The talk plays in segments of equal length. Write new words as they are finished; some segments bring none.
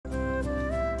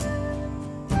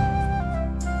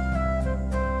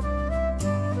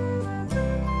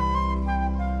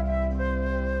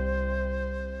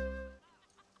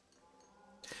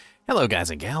Hello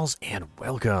guys and gals, and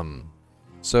welcome!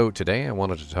 So today I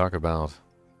wanted to talk about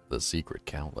the secret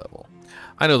count level.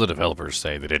 I know the developers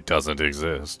say that it doesn't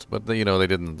exist, but they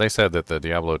said that the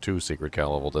Diablo 2 secret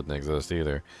count level didn't exist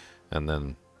either. And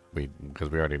then because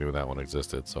we already knew that one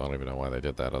existed, so I don't even know why they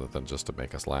did that other than just to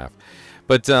make us laugh.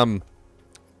 But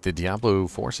the Diablo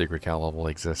 4 secret count level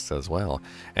exists as well,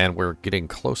 and we're getting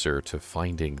closer to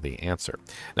finding the answer.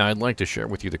 Now, I'd like to share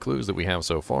with you the clues that we have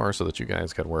so far so that you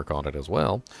guys can work on it as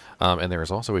well. And there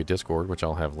is also a Discord, which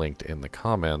I'll have linked in the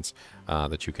comments,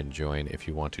 that you can join if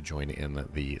you want to join in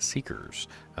the Seekers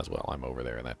as well. I'm over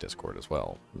there in that Discord as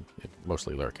well,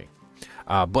 mostly lurking.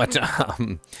 But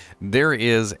there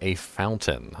is a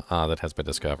fountain that has been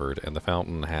discovered, and the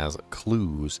fountain has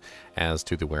clues as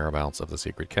to the whereabouts of the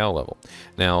secret cow level.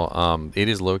 Now, it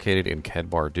is located in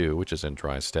Bardu, which is in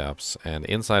Dry Steppes, and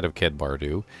inside of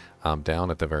Bardu, down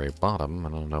at the very bottom, I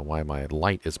don't know why my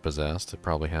light is possessed. It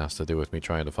probably has to do with me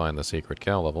trying to find the secret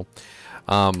cow level.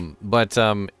 But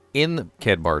in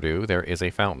Bardu, there is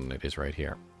a fountain. It is right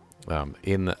here.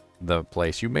 In the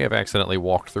place. You may have accidentally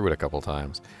walked through it a couple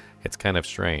times. It's kind of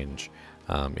strange.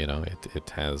 It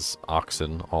has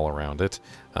oxen all around it,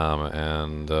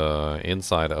 and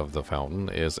inside of the fountain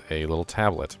is a little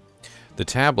tablet. The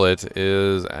tablet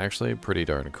is actually pretty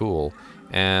darn cool,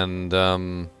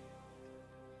 and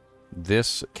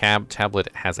this tablet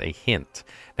has a hint.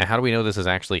 Now, how do we know this is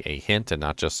actually a hint and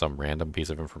not just some random piece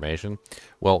of information?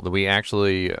 Well, we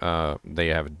actually, they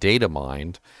have data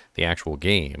mined the actual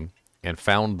game and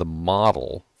found the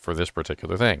model for this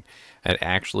particular thing. It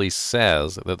actually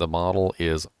says that the model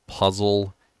is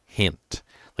puzzle hint.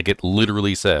 Like, it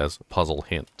literally says puzzle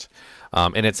hint.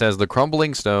 And it says the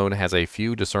crumbling stone has a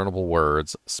few discernible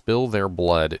words. Spill their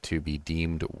blood to be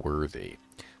deemed worthy.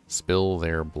 Spill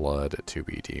their blood to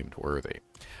be deemed worthy.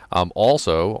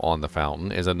 Also on the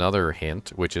fountain is another hint,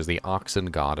 which is the oxen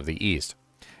god of the east.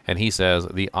 And he says,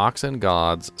 the oxen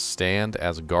gods stand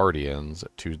as guardians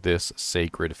to this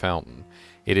sacred fountain.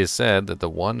 It is said that the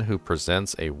one who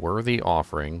presents a worthy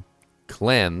offering,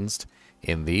 cleansed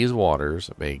in these waters,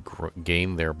 may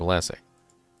gain their blessing.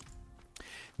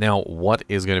 Now, what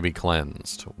is going to be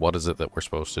cleansed? What is it that we're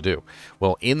supposed to do?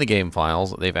 Well, in the game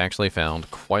files, they've actually found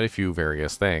quite a few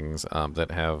various things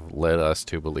that have led us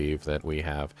to believe that we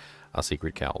have a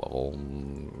secret cow level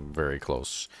very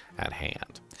close at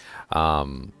hand.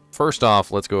 First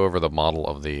off, let's go over the model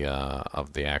of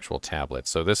the actual tablet.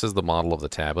 So this is the model of the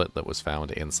tablet that was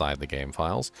found inside the game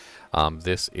files.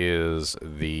 This is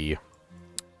the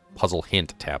puzzle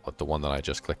hint tablet, the one that I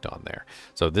just clicked on there.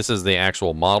 So this is the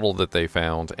actual model that they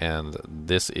found, and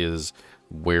this is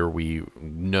where we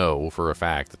know for a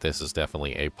fact that this is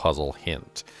definitely a puzzle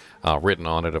hint. Written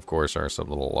on it, of course, are some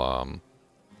little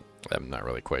I'm not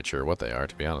really quite sure what they are,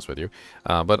 to be honest with you.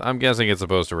 But I'm guessing it's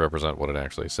supposed to represent what it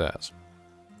actually says.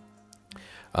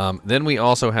 Then we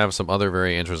also have some other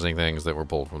very interesting things that were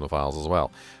pulled from the files as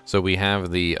well. So we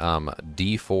have the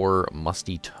D4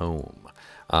 Musty Tome.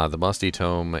 The Musty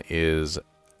Tome is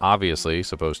obviously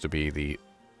supposed to be the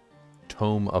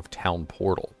Tome of Town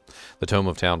Portal. The Tome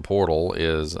of Town Portal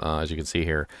is, as you can see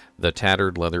here, the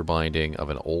tattered leather binding of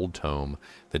an old tome.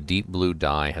 The deep blue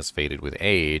dye has faded with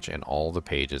age, and all the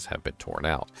pages have been torn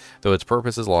out. Though its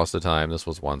purpose is lost to time, this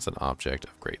was once an object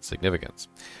of great significance.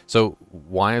 So,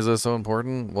 why is this so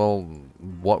important? Well,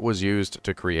 what was used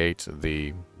to create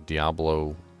the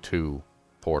Diablo 2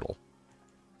 portal?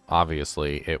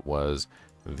 Obviously, it was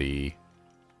the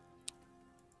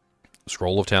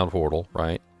Scroll of Town Portal,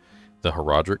 right? The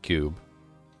Herodric Cube,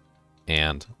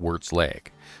 and Wirt's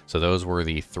Leg. So those were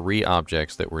the three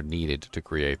objects that were needed to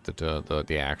create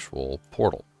the actual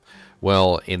portal.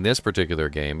 Well, in this particular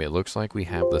game, it looks like we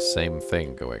have the same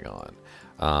thing going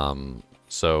on.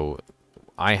 So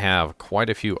I have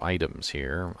quite a few items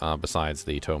here, besides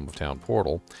the Tome of Town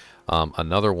Portal.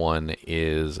 Another one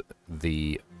is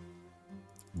the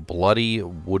bloody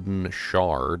wooden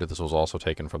shard. This was also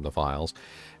taken from the files,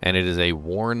 and it is a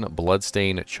worn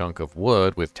bloodstained chunk of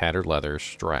wood with tattered leather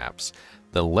straps.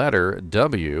 The letter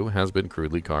W has been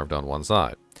crudely carved on one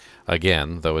side.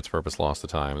 Again, though its purpose lost to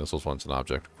time, this was once an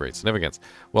object of great significance.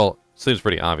 Well, it seems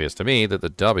pretty obvious to me that the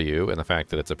W and the fact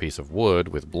that it's a piece of wood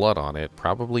with blood on it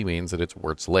probably means that it's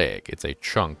Wirt's Leg. It's a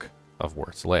chunk of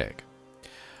Wirt's Leg.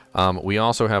 We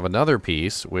also have another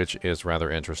piece, which is rather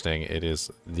interesting. It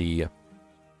is the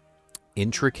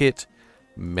intricate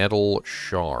metal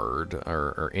shard,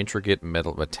 or intricate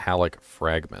metallic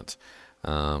fragment.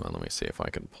 And let me see if I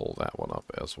can pull that one up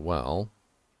as well.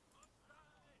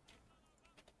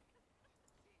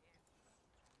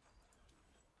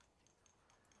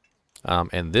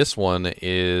 And this one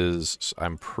is,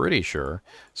 I'm pretty sure,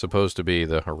 supposed to be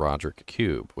the Herodric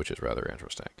Cube, which is rather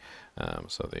interesting.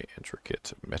 So the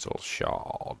intricate metal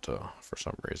shard, for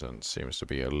some reason, seems to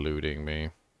be eluding me.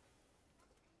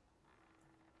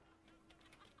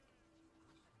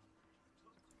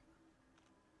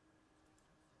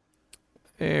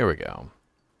 There we go.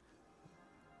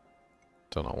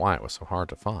 Don't know why it was so hard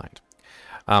to find.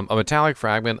 A metallic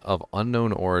fragment of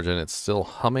unknown origin. It's still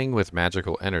humming with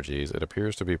magical energies. It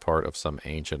appears to be part of some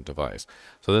ancient device.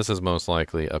 So this is most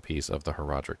likely a piece of the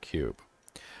Herodric Cube.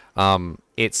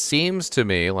 It seems to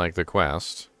me like the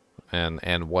quest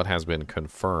and what has been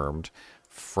confirmed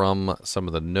from some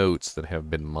of the notes that have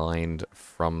been mined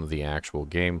from the actual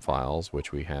game files,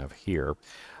 which we have here,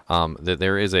 that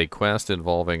there is a quest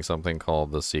involving something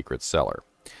called the Secret Cellar.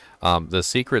 The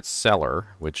Secret Cellar,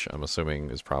 which I'm assuming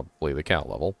is probably the cow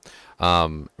level,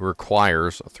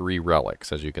 requires 3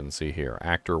 relics, as you can see here.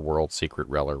 Actor World Secret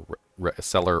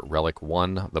Cellar Relic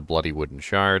 1, the Bloody Wooden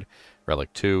Shard.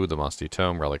 Relic 2, the Musty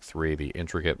Tome. Relic 3, the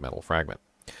Intricate Metal Fragment.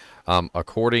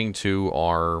 According to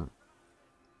our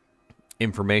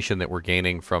information that we're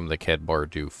gaining from the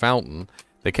Bardu Fountain,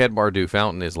 the Bardu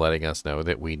Fountain is letting us know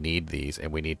that we need these,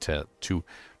 and we need to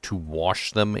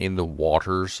wash them in the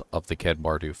waters of the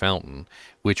Bardu Fountain,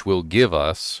 which will give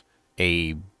us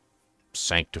a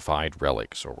sanctified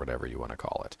relics, or whatever you want to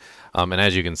call it. And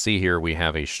as you can see here, we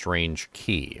have a strange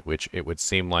key, which it would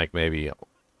seem like maybe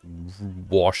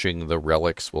washing the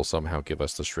relics will somehow give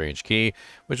us the strange key,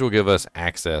 which will give us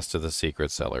access to the Secret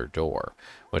Cellar door,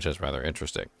 which is rather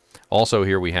interesting. Also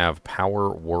here we have Power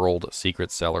World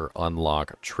Secret Cellar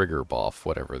Unlock Trigger Buff,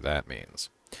 whatever that means.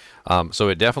 So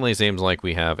it definitely seems like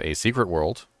we have a secret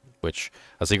world, which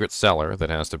a secret cellar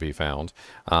that has to be found,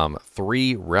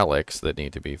 3 relics that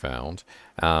need to be found,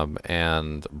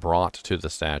 and brought to the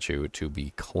statue to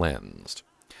be cleansed.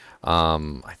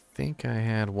 I think I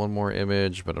had one more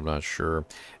image, but I'm not sure.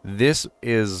 This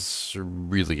is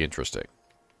really interesting.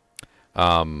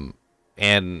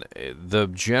 And the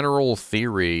general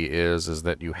theory is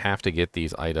that you have to get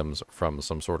these items from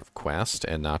some sort of quest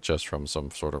and not just from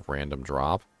some sort of random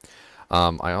drop.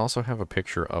 I also have a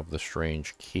picture of the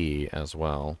strange key as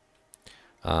well.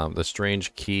 The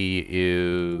strange key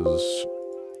is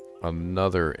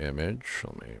another image.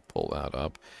 Let me pull that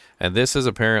up. And this is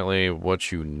apparently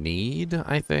what you need,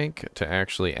 I think, to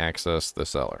actually access the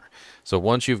cellar. So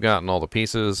once you've gotten all the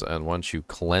pieces and once you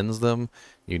cleanse them,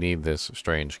 you need this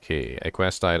strange key. A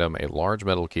quest item, a large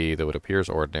metal key, though it appears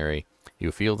ordinary.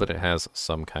 You feel that it has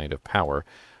some kind of power.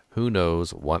 Who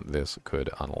knows what this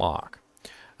could unlock?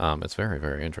 It's very,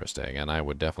 very interesting, and I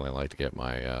would definitely like to get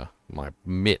my my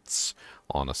mitts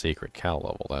on a secret cow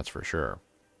level, that's for sure.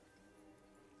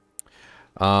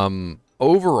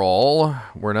 Overall,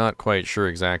 we're not quite sure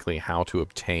exactly how to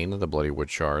obtain the Bloody Wood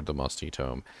Shard, the Musty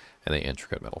Tome, and the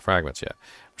Intricate Metal Fragments yet.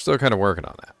 We're still kind of working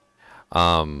on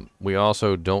that. We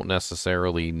also don't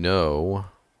necessarily know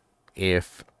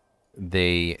if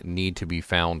they need to be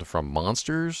found from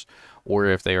monsters or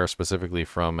if they are specifically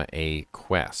from a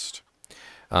quest.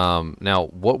 Now,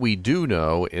 what we do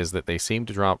know is that they seem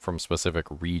to drop from specific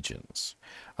regions.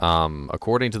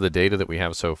 According to the data that we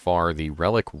have so far, the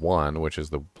Relic 1, which is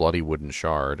the Bloody Wooden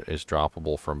Shard, is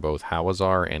droppable from both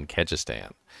Hawazar and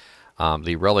Kyrgyzstan.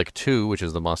 The Relic 2, which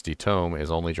is the Musty Tome, is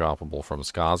only droppable from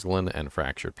Skazglan and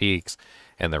Fractured Peaks.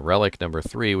 And the Relic number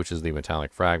 3, which is the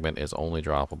Metallic Fragment, is only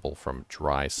droppable from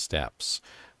Dry Steppes,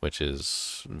 which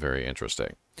is very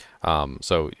interesting.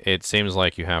 So it seems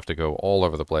like you have to go all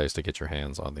over the place to get your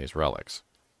hands on these relics.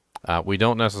 We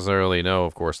don't necessarily know,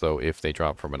 of course, though, if they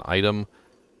drop from an item,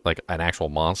 like an actual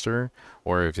monster,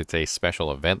 or if it's a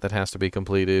special event that has to be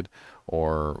completed,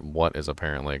 or what is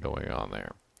apparently going on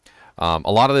there.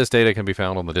 A lot of this data can be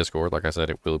found on the Discord. Like I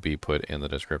said, it will be put in the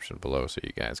description below so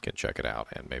you guys can check it out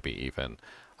and maybe even,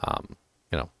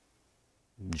 you know,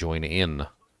 join in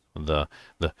the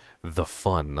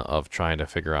fun of trying to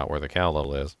figure out where the cow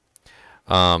level is.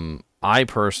 I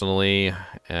personally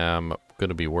am going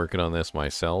to be working on this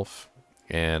myself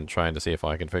and trying to see if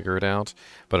I can figure it out.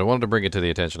 But I wanted to bring it to the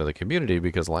attention of the community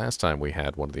because last time we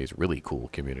had one of these really cool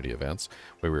community events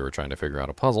where we were trying to figure out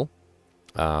a puzzle.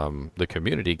 The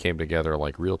community came together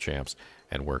like real champs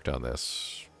and worked on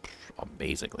this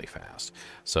amazingly fast.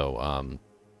 So,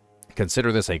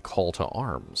 consider this a call to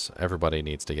arms. Everybody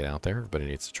needs to get out there. Everybody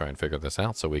needs to try and figure this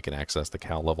out so we can access the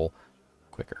cow level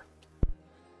quicker.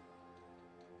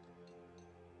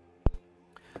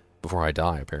 Before I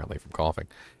die, apparently, from coughing.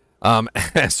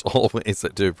 As always, I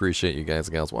do appreciate you guys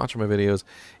and gals watching my videos,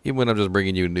 even when I'm just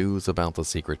bringing you news about the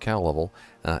secret cow level.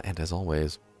 And as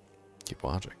always, keep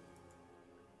watching.